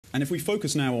And if we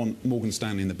focus now on Morgan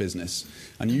Stanley in the business,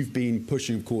 and you've been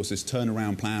pushing, of course, this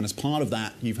turnaround plan. As part of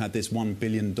that, you've had this $1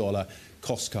 billion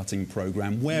cost-cutting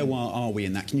program. Where are we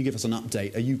in that? Can you give us an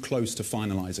update? Are you close to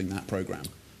finalising that program?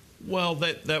 Well,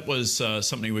 that was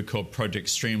something we called Project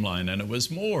Streamline, and it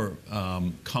was more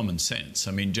common sense.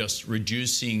 I mean, just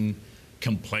reducing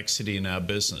complexity in our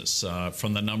business,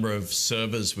 from the number of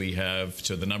servers we have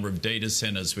to the number of data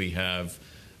centers we have,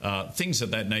 things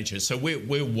of that nature. So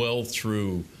we're well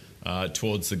through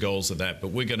towards the goals of that, but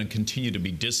we're going to continue to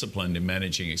be disciplined in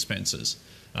managing expenses.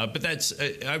 But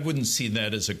I wouldn't see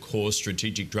that as a core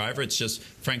strategic driver. It's just,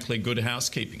 frankly, good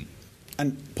housekeeping.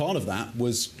 And part of that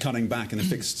was cutting back in the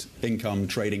fixed income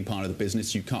trading part of the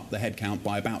business. You cut the headcount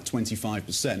by about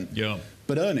 25%. Yeah.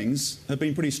 But earnings have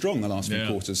been pretty strong the last few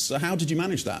quarters. So how did you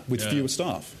manage that with fewer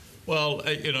staff? Well,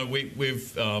 you know,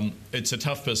 it's a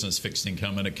tough business, fixed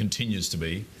income, and it continues to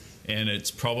be. And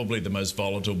it's probably the most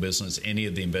volatile business any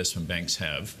of the investment banks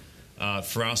have.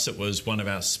 For us, it was one of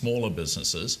our smaller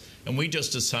businesses. And we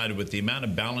just decided with the amount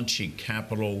of balance sheet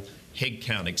capital,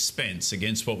 headcount expense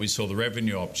against what we saw the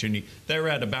revenue opportunity, they were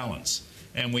out of balance.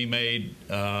 And we made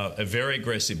a very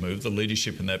aggressive move, the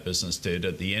leadership in that business did,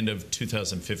 at the end of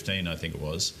 2015, I think it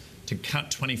was, to cut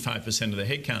 25% of the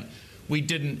headcount. We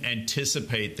didn't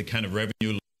anticipate the kind of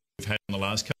revenue we've had in the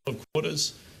last couple of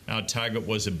quarters. Our target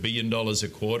was $1 billion a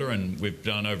quarter, and we've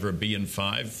done over $1.5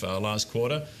 billion last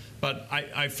quarter. But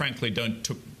I frankly don't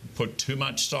put too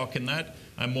much stock in that.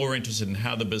 I'm more interested in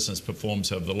how the business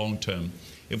performs over the long term.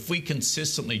 If we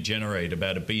consistently generate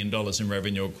about $1 billion in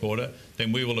revenue a quarter,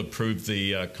 then we will approve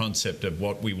the concept of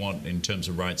what we want in terms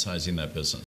of right-sizing that business.